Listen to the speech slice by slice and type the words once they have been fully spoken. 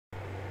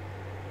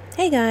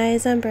Hey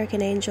guys, I'm Broken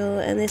Angel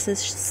and this is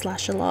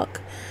Slasher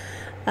Lock.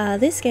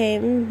 This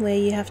game where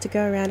you have to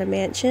go around a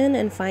mansion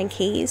and find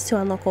keys to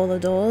unlock all the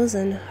doors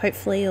and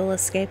hopefully you'll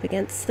escape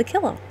against the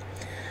killer.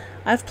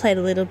 I've played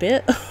a little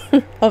bit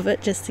of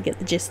it just to get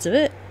the gist of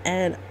it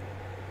and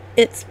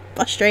it's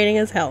frustrating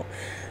as hell,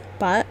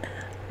 but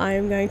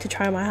I'm going to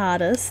try my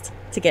hardest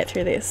to get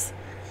through this.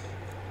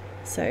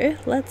 So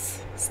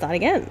let's start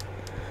again.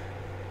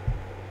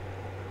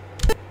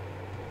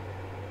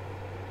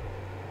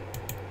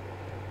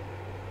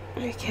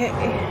 Okay.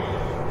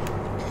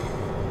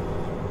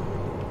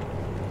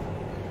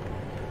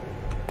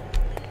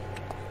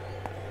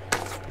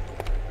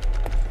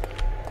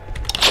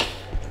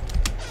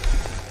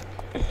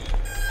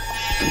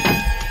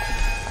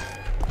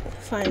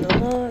 Find the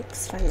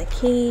locks, find the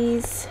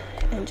keys,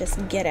 and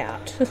just get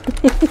out.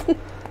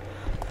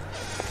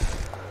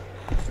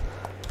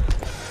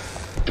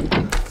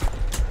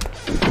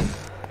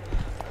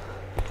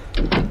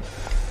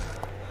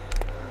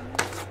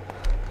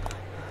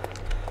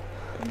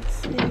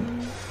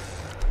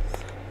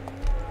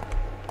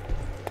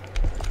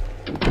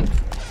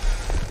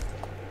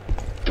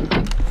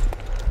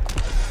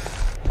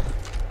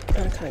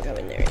 I can't go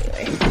in there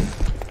anyway.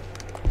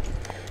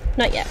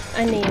 Not yet.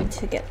 I need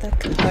to get the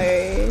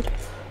code,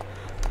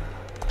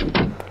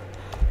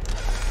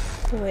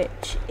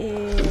 which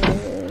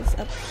is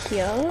up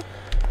here.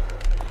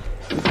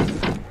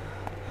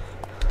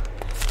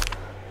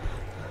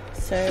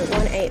 So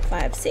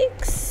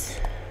 1856.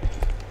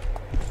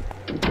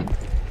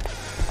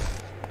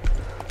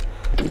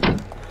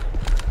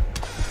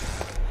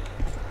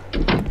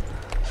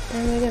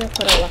 And we're going to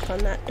put a lock on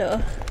that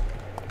door.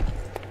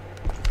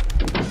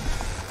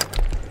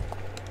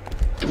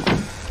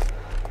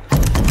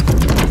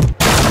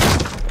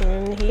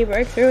 And he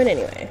broke through it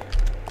anyway.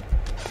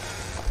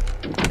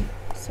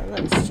 So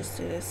let's just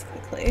do this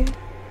quickly.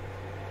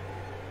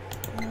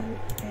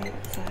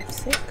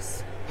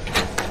 1856.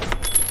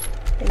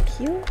 Thank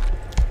you.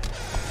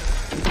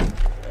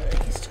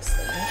 He's just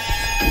there.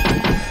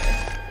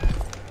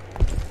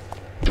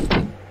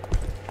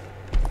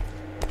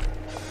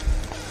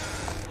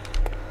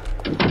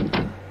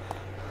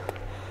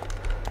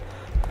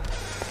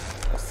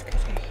 Let's go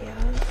through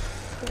here.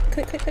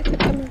 Quick,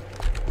 come on.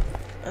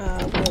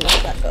 We'll lock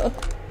that door.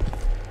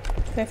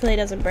 Hopefully it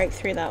doesn't break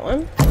through that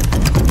one.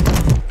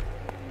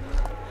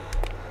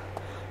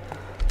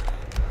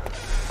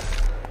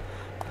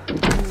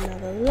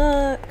 Another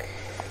lock.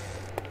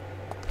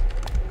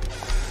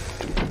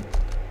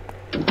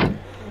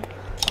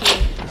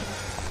 Key.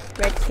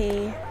 Red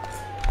key.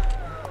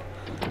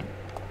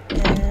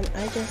 And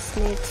I just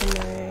need to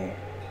know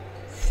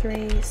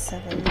 3,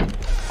 7.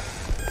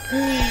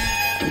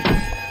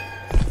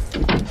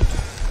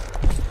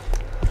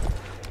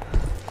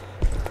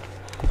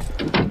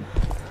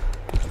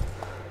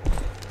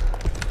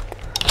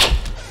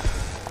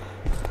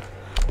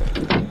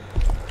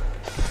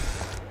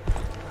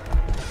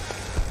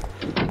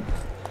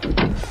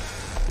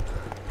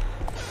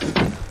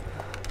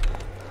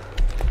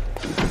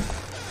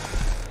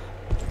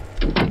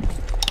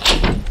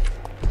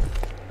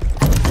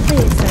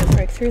 Please don't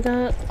break through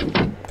that.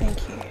 Thank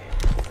you.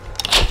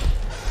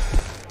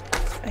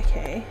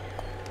 Okay.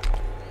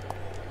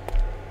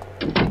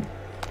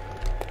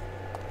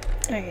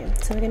 Okay,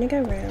 so we're gonna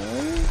go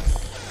round.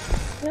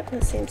 Yep,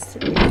 that seems to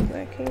be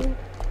working.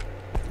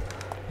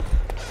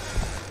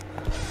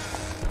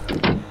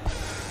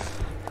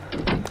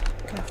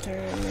 Gonna have to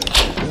remove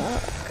that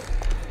lock.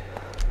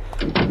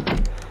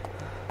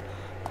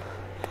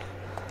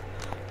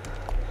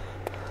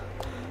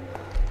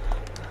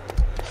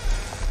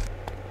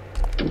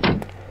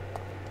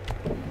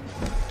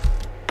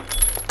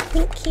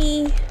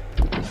 Key.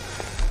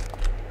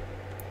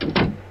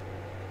 I'm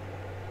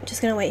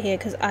just gonna wait here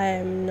because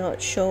I'm not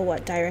sure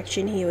what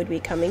direction he would be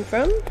coming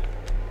from.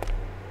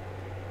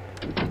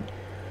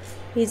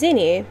 He's in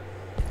here.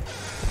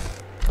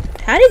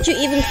 How did you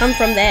even come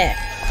from there?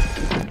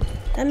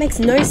 That makes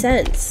no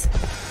sense.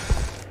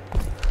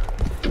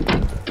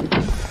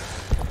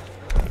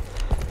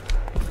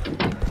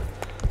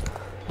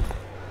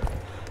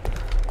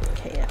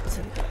 Okay, yeah,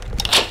 so we got...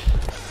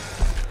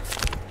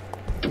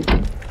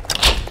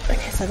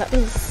 Okay, so that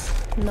was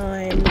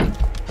 9 and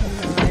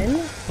 9.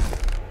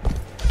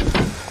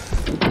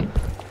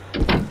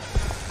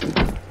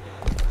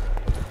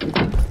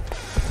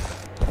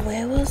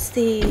 Where was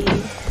the...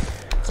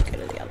 Let's go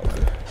to the other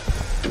one.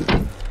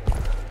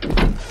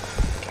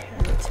 Okay, I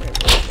need to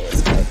remove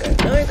this. Go.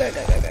 No, go.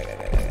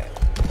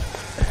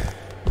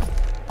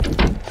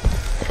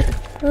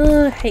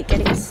 Oh, I hate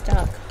getting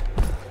stuck.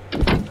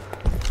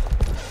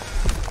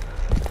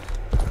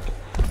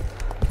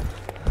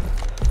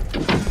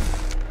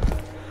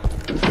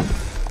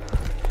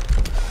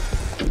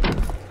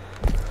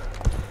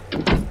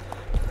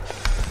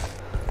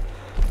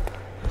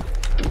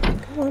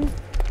 Come on.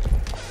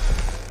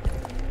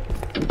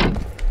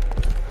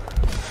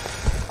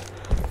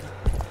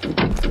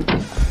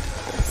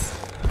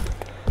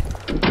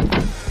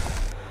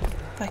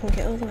 If I can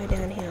get all the way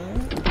down here.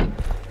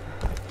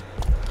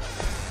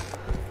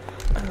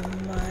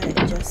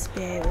 must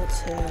be able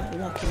to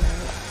lock him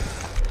out.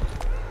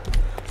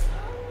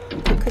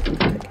 Quick.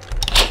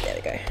 There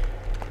we go.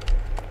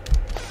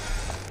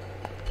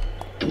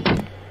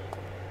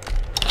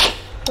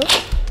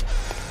 Oops.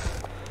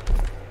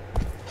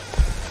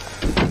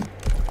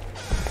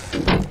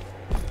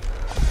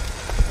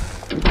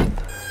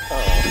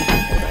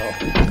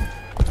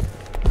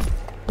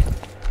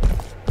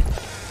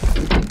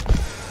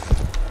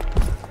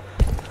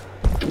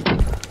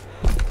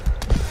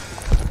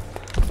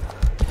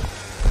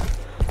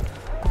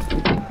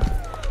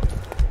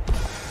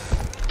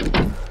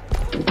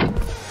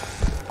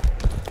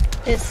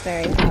 It's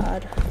very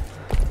hard.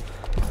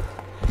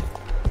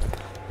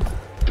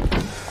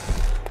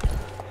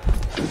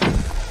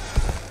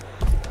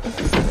 This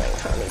is like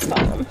Tommy's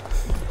farm.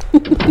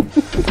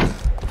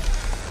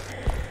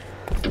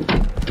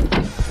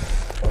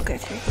 We'll go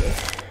through here.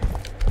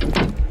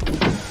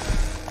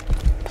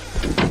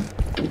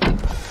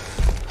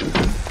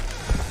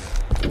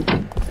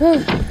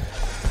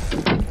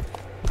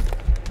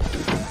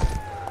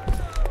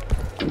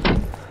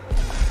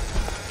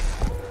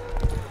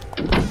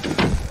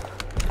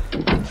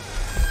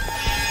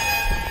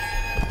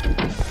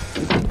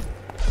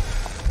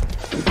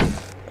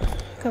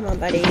 Come on,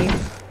 buddy.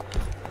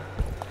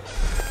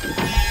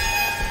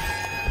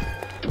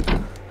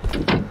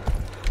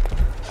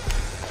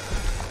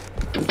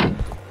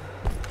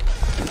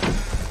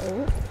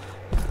 Oh.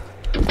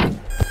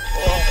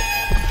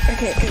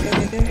 Okay,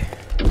 go.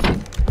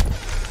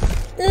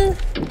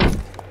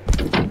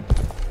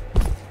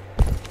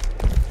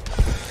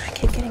 I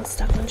keep getting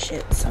stuck on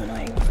shit. It's so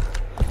annoying.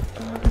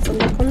 Oh, there's a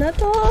lock on that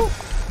door.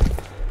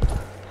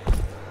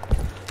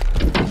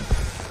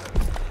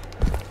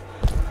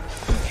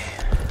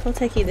 I'll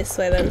take you this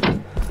way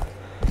then.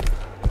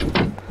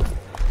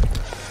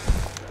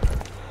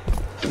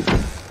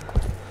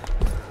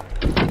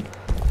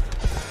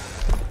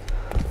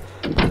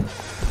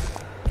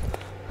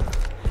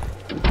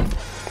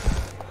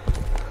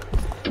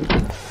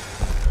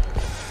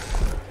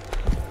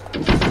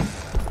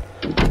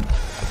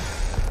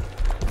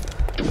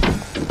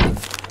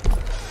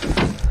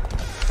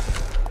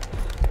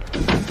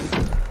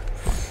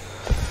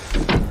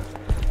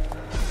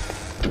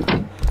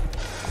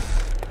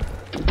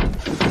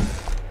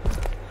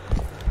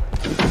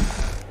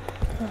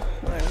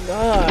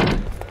 God.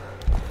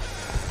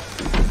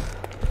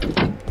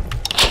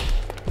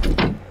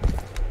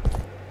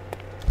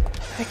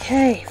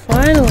 Okay,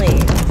 finally.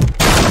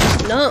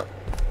 No.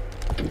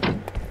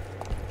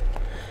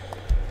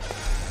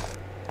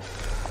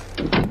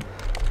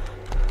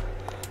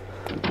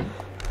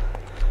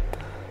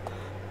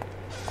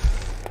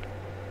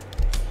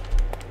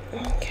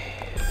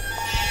 Okay.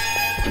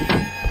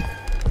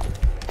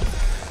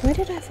 Where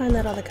did I find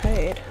that other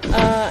code?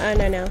 I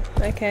know now.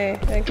 Okay.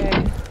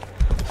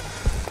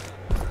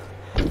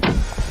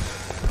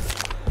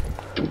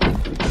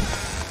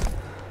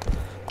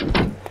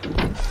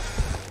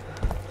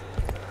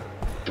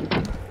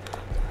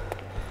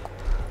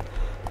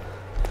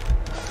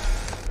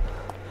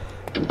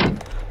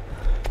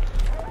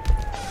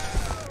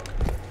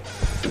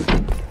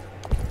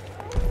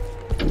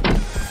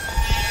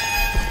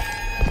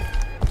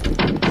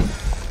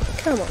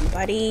 Come on,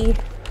 buddy.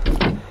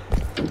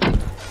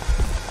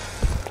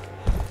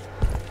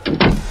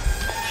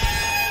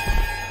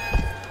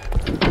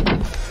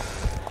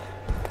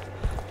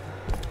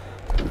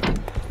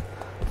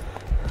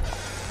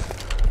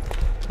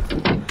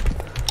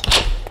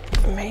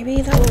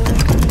 Maybe that will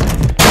work.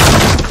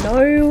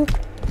 No.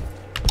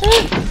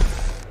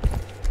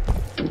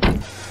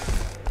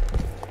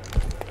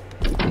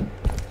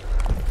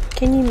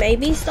 Can you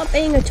maybe stop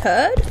being a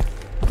turd?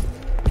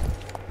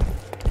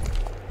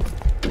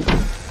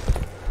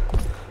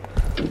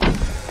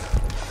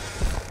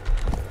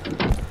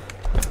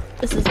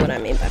 This is what I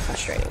mean by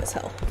frustrating as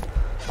hell.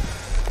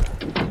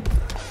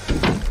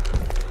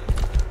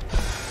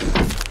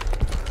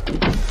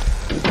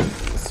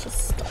 Let's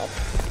just stop.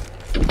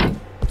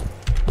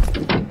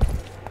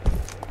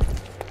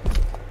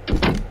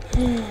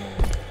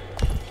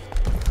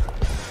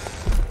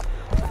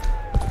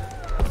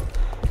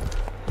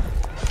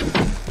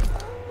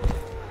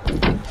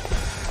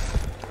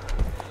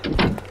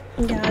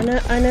 Yeah,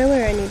 I know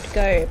where I need to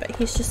go, but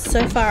he's just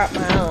so far up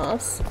my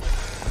ass.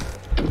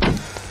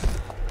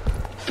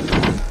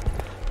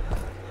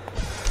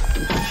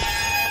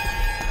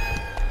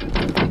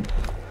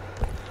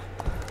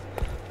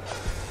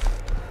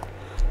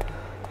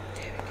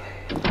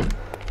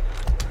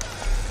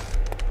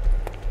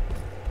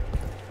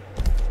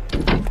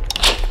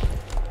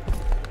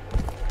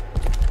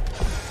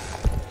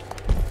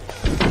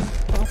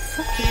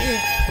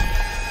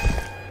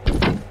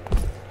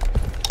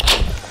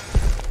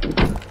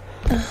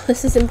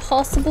 This is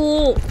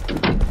impossible.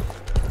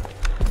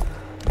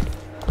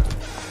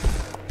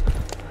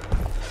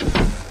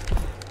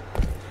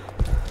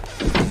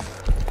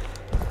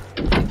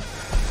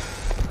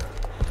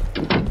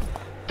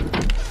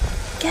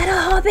 Get a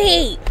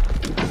hobby!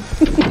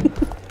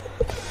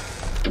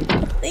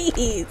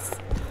 Please.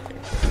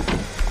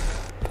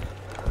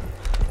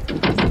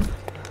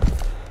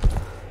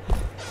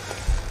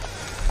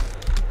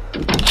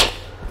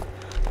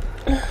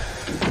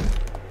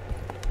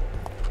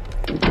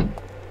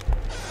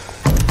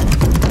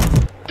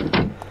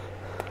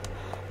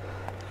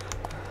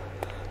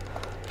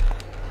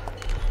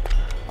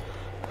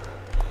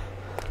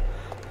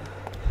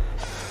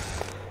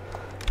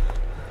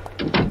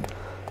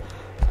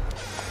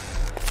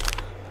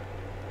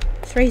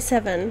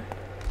 37.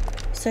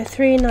 So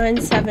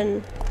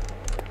 397.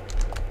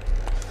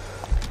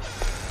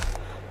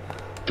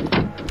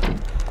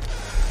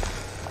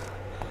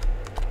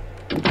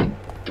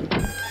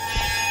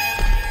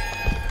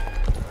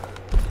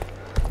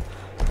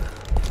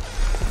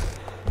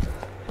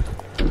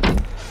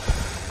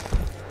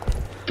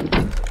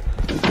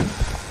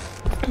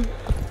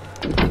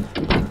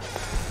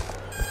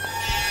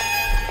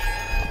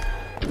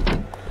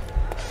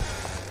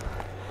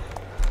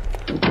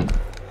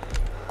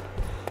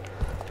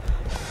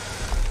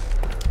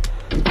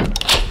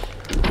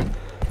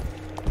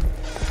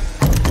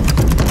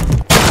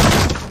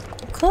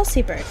 Of course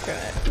he broke through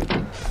it.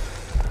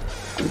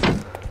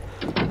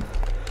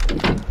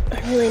 I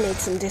really need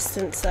some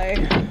distance though.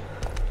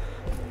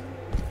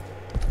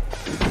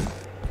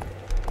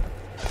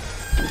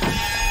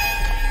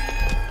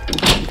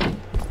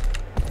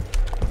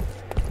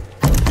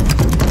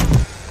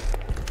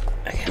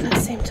 Okay, that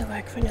seemed to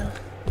work for now.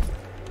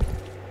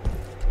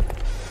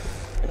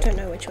 I don't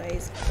know which way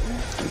he's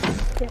going.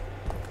 Yep.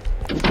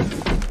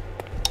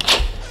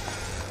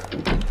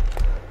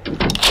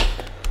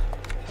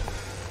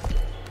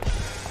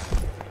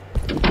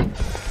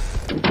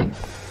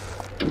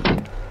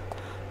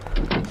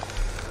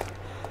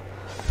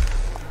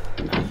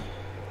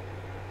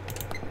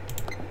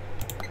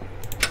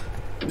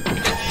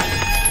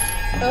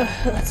 Oh,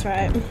 that's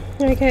right.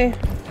 Okay.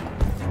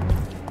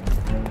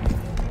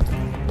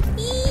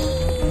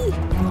 Eee!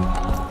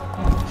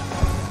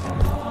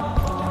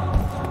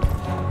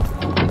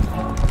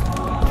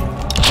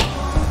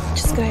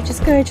 Just go,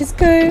 just go, just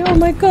go. Oh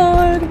my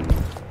god.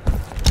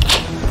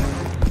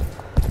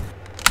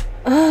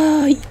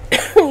 Oh,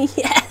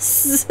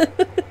 yes.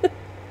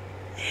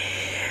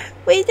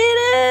 We did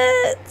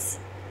it.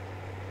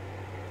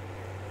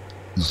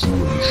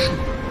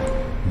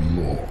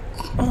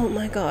 Oh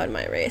my god,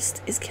 my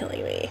wrist is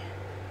killing me.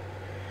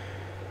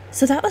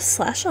 So that was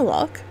Slasher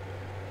Lock.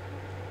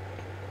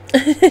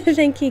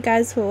 Thank you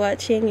guys for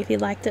watching. If you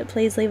liked it,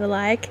 please leave a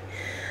like.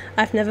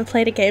 I've never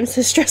played a game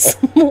so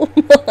stressful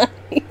in my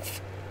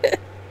life.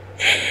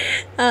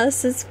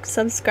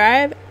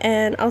 Subscribe,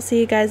 and I'll see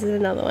you guys in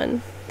another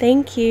one.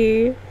 Thank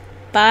you.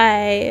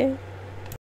 Bye.